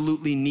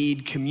absolutely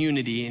need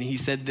community. And he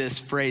said this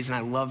phrase, and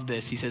I love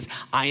this. He says,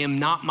 I am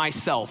not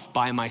myself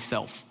by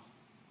myself.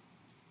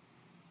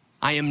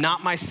 I am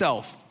not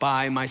myself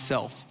by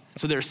myself.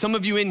 So there are some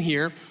of you in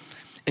here,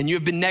 and you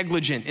have been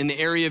negligent in the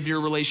area of your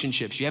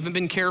relationships. You haven't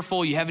been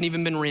careful. You haven't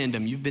even been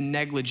random. You've been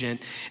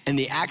negligent. And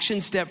the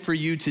action step for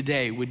you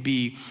today would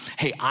be,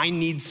 hey, I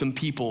need some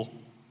people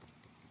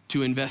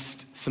to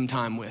invest some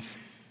time with.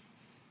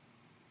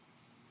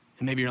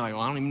 And maybe you're like,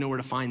 well, I don't even know where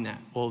to find that.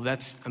 Well,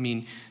 that's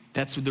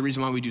the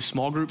reason why we do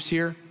small groups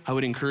here. I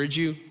would encourage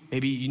you,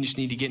 maybe you just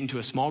need to get into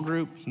a small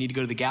group. You need to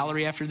go to the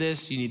gallery after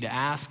this. You need to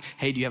ask,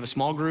 hey, do you have a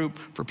small group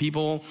for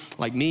people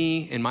like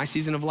me in my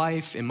season of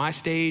life, in my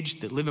stage,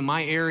 that live in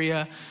my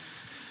area?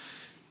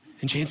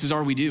 And chances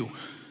are we do.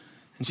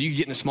 And so you can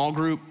get in a small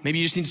group. Maybe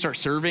you just need to start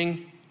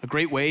serving. A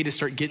great way to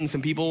start getting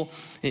some people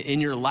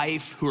in your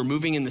life who are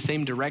moving in the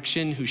same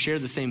direction, who share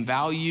the same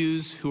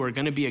values, who are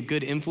gonna be a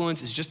good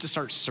influence, is just to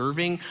start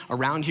serving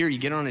around here. You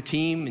get on a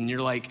team and you're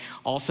like,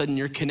 all of a sudden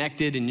you're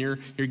connected and you're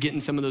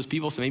getting some of those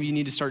people. So maybe you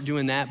need to start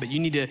doing that, but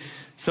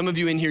some of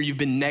you in here, you've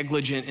been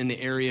negligent in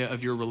the area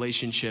of your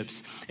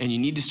relationships, and you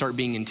need to start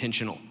being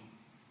intentional.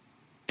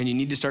 And you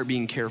need to start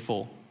being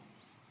careful.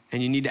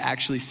 And you need to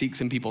actually seek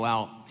some people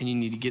out, and you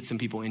need to get some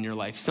people in your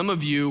life. Some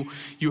of you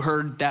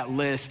heard that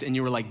list and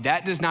you were like,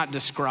 that does not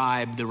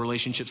describe the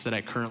relationships that I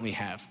currently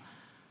have.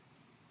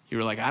 You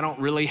were like, I don't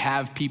really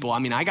have people. I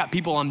mean, I got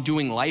people I'm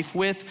doing life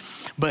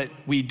with, but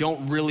we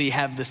don't really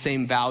have the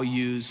same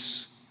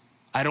values.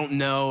 I don't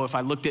know if I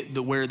looked at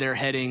where they're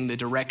heading, the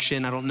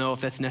direction. I don't know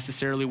if that's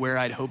necessarily where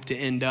I'd hope to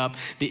end up.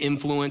 The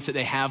influence that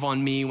they have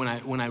on me, when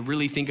I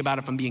really think about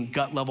it, if I'm being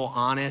gut level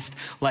honest,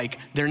 like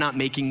they're not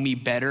making me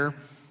better.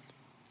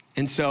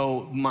 And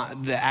so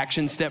the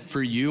action step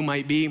for you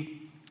might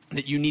be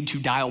that you need to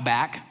dial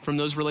back from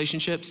those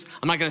relationships.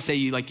 I'm not gonna say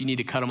you need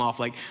to cut them off.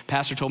 Like,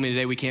 Pastor told me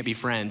today we can't be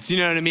friends. You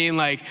know what I mean?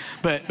 Like,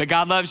 but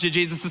God loves you,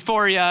 Jesus is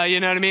for you. You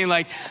know what I mean?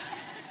 Like,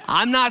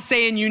 I'm not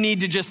saying you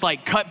need to just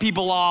cut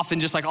people off and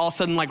just all of a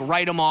sudden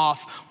write them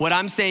off. What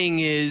I'm saying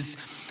is,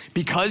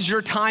 because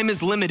your time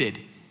is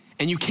limited,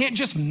 and you can't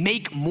just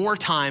make more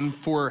time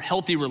for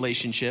healthy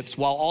relationships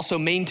while also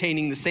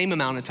maintaining the same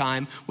amount of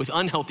time with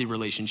unhealthy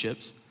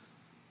relationships.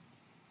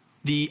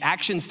 The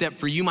action step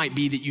for you might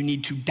be that you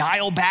need to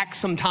dial back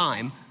some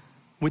time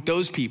with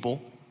those people,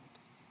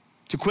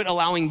 to quit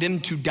allowing them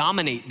to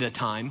dominate the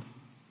time,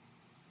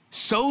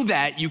 so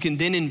that you can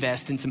then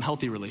invest in some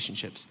healthy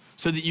relationships,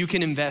 so that you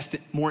can invest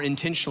more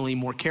intentionally,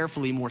 more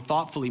carefully, more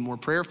thoughtfully, more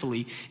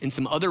prayerfully in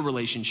some other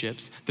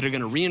relationships that are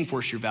gonna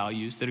reinforce your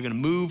values, that are gonna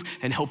move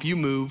and help you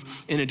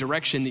move in a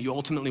direction that you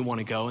ultimately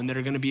wanna go, and that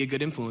are gonna be a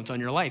good influence on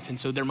your life. And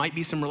so there might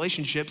be some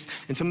relationships,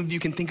 and some of you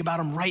can think about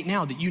them right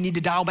now, that you need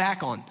to dial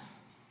back on,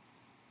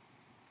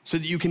 so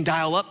that you can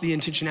dial up the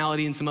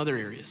intentionality in some other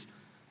areas.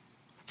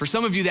 For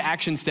some of you, the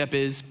action step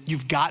is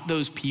you've got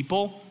those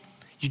people,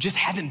 you just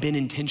haven't been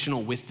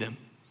intentional with them.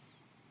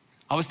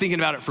 I was thinking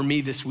about it for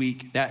me this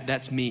week.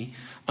 That's me.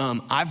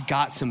 I've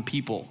got some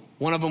people.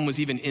 One of them was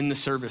even in the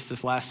service,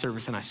 this last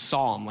service, and I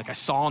saw him. I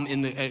saw him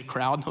in the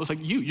crowd, and I was like,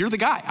 you're the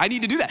guy. I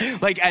need to do that.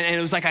 And it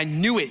was I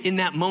knew it in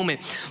that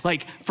moment.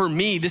 For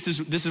me, this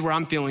is where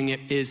I'm feeling it,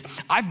 is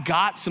I've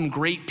got some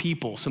great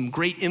people, some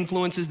great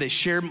influences. They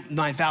share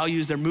my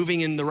values. They're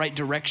moving in the right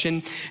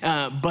direction.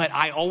 But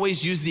I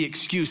always use the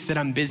excuse that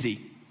I'm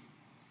busy.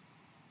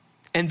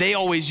 And they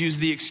always use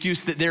the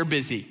excuse that they're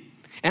busy.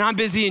 And I'm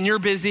busy and you're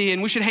busy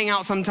and we should hang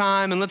out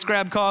sometime and let's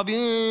grab coffee,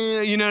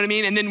 you know what I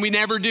mean? And then we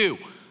never do.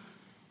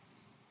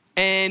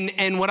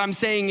 And what I'm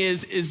saying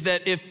is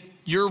that if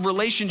your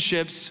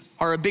relationships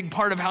are a big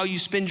part of how you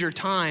spend your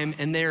time,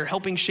 and they're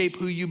helping shape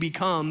who you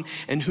become,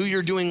 and who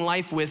you're doing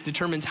life with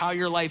determines how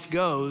your life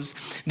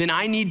goes, then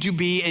I need to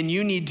be, and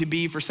you need to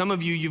be, for some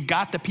of you, you've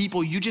got the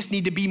people, you just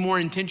need to be more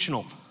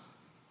intentional.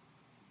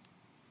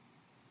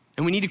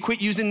 And we need to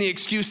quit using the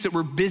excuse that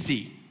we're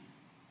busy.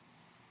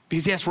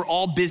 Because yes, we're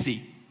all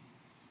busy.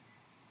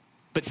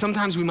 But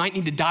sometimes we might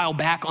need to dial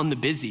back on the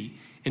busy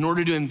in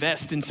order to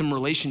invest in some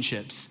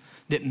relationships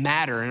that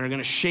matter and are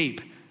gonna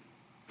shape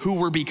who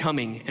we're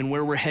becoming and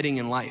where we're heading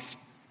in life.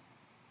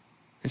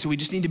 And so we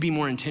just need to be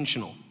more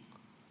intentional.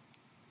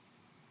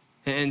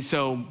 And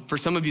so for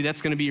some of you,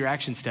 that's gonna be your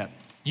action step.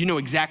 You know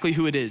exactly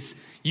who it is.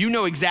 You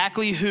know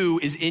exactly who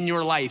is in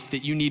your life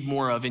that you need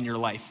more of in your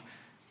life.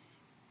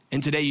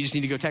 And today you just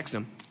need to go text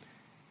them.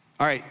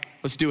 All right,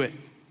 let's do it.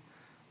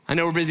 I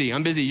know we're busy,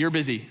 I'm busy, you're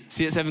busy.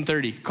 See you at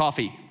 7:30,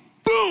 coffee.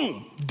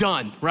 Boom,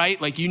 done, right?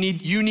 You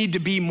need to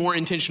be more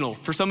intentional.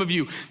 For some of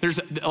you,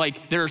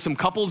 there are some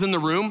couples in the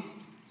room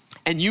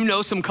And you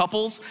know some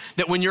couples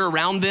that when you're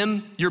around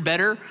them, you're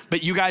better,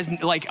 but you guys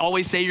like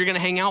always say you're gonna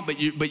hang out, but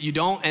you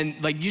don't,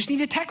 and like you just need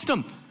to text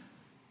them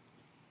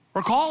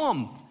or call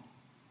them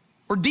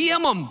or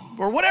DM them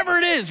or whatever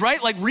it is,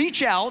 right? Like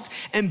reach out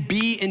and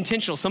be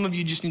intentional. Some of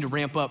you just need to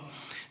ramp up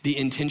the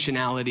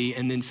intentionality.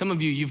 And then some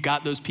of you, you've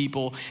got those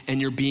people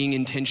and you're being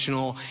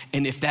intentional.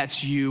 And if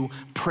that's you,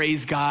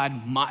 praise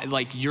God.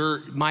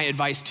 My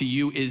advice to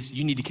you is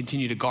you need to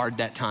continue to guard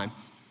that time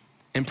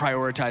and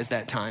prioritize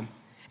that time.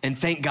 And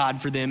thank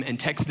God for them and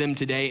text them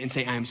today and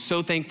say, I am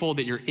so thankful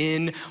that you're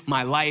in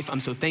my life.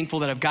 I'm so thankful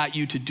that I've got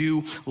you to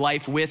do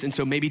life with. And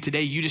so maybe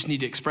today you just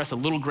need to express a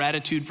little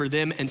gratitude for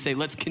them and say,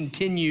 let's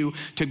continue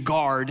to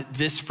guard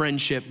this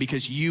friendship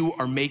because you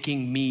are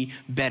making me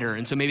better.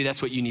 And so maybe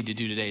that's what you need to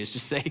do today is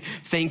just say,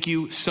 thank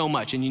you so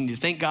much. And you need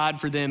to thank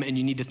God for them and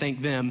you need to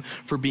thank them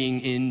for being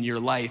in your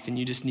life. And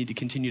you just need to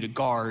continue to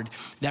guard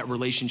that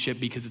relationship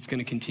because it's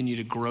gonna continue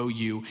to grow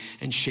you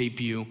and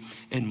shape you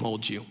and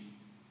mold you.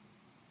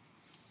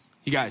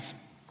 You guys,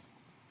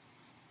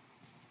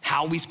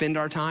 how we spend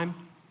our time,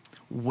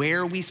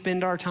 where we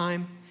spend our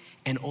time,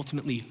 and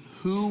ultimately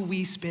who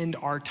we spend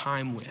our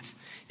time with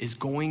is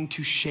going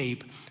to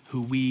shape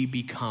who we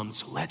become.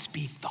 So let's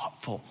be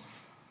thoughtful.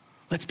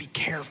 Let's be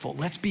careful.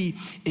 Let's be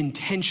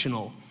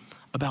intentional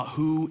about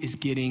who is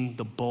getting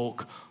the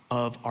bulk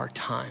of our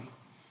time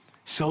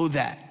so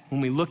that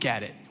when we look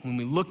at it, when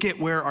we look at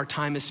where our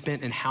time is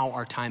spent and how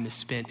our time is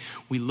spent,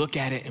 we look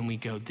at it and we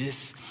go,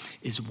 this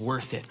is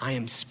worth it. I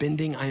am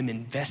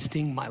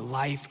investing my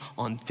life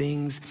on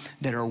things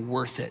that are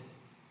worth it.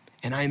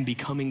 And I am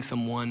becoming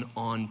someone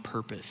on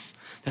purpose.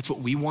 That's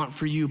what we want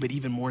for you, but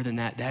even more than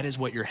that, that is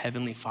what your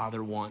Heavenly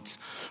Father wants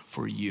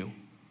for you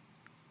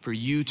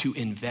to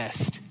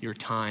invest your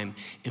time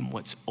in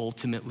what's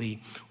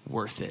ultimately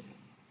worth it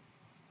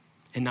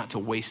and not to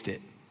waste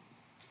it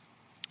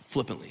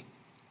flippantly.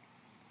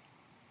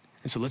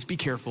 And so let's be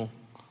careful,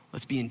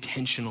 let's be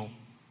intentional,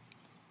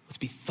 let's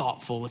be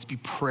thoughtful, let's be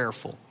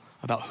prayerful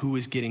about who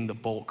is getting the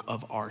bulk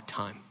of our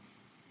time.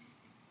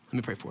 Let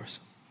me pray for us.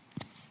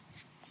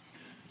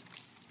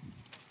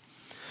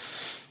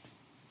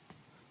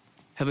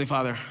 Heavenly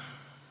Father,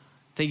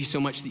 thank you so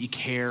much that you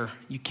care.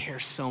 You care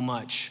so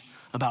much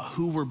about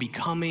who we're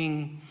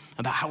becoming,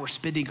 about how we're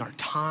spending our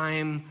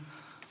time,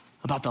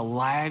 about the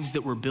lives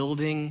that we're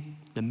building,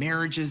 the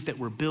marriages that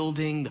we're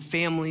building, the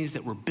families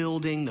that we're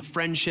building, the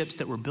friendships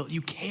that we're building.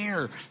 You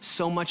care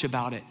so much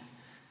about it.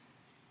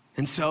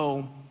 And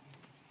so,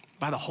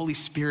 by the Holy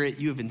Spirit,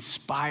 you have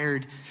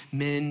inspired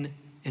men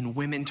and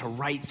women to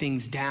write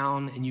things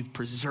down, and you've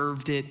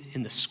preserved it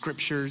in the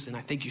scriptures. And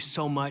I thank you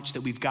so much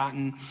that we've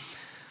gotten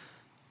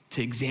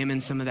to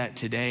examine some of that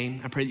today.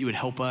 I pray that you would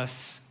help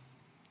us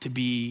to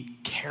be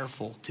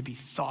careful, to be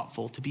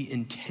thoughtful, to be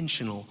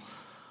intentional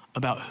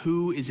about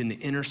who is in the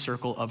inner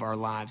circle of our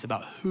lives,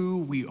 about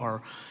who we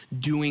are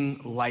doing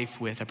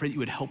life with. I pray that you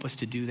would help us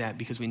to do that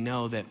because we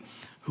know that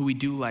who we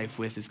do life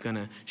with is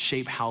gonna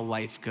shape how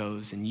life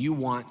goes. And you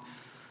want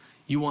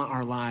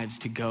our lives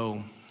to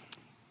go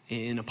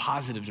in a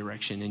positive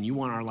direction, and you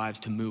want our lives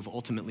to move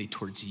ultimately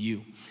towards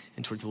you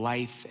and towards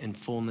life and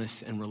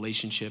fullness and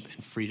relationship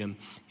and freedom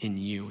in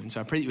you. And so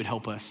I pray that you would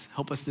help us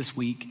this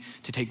week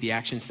to take the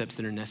action steps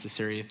that are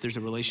necessary. If there's a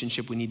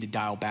relationship we need to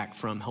dial back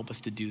from, help us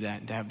to do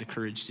that and to have the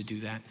courage to do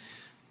that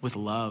with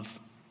love,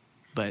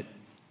 but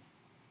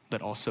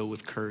also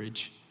with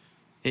courage.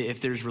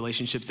 If there's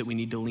relationships that we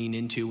need to lean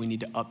into, we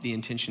need to up the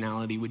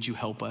intentionality, would you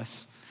help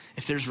us?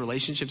 If there's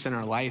relationships in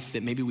our life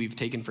that maybe we've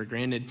taken for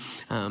granted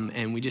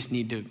and we just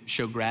need to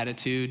show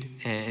gratitude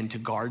and to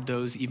guard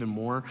those even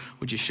more,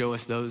 would you show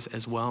us those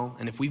as well?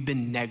 And if we've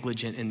been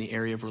negligent in the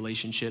area of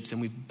relationships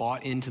and we've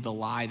bought into the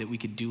lie that we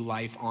could do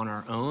life on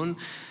our own,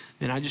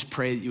 then I just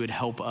pray that you would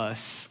help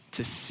us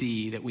to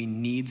see that we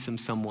need some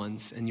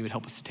someones and you would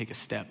help us to take a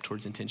step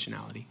towards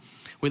intentionality.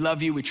 We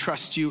love you, we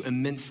trust you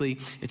immensely.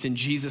 It's in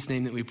Jesus'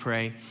 name that we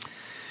pray.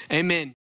 Amen.